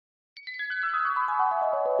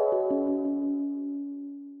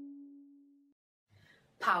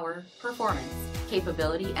Power, performance,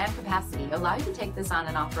 capability, and capacity allow you to take this on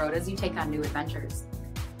and off-road as you take on new adventures.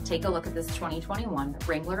 Take a look at this 2021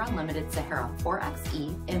 Wrangler Unlimited Sahara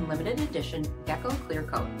 4xe in limited edition Gecko Clear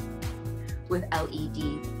Coat. With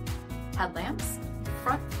LED headlamps,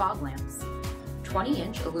 front fog lamps,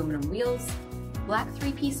 20-inch aluminum wheels, black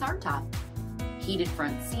 3-piece hardtop, heated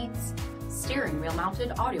front seats, steering wheel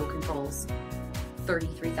mounted audio controls,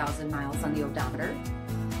 33,000 miles on the odometer,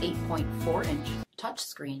 8.4-inch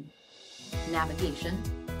touchscreen, navigation,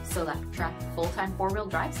 select track full-time 4-wheel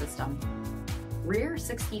drive system, rear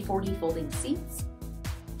 60/40 folding seats,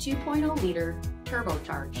 2.0-liter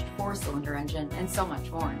turbocharged 4-cylinder engine, and so much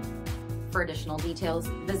more. For additional details,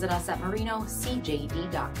 visit us at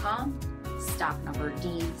marinocjd.com, stock number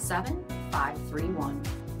D7531.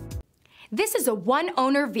 This is a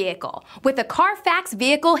one-owner vehicle with a CARFAX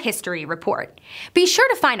Vehicle History Report. Be sure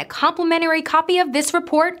to find a complimentary copy of this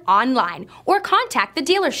report online or contact the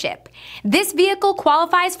dealership. This vehicle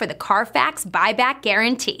qualifies for the CARFAX Buyback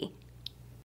Guarantee.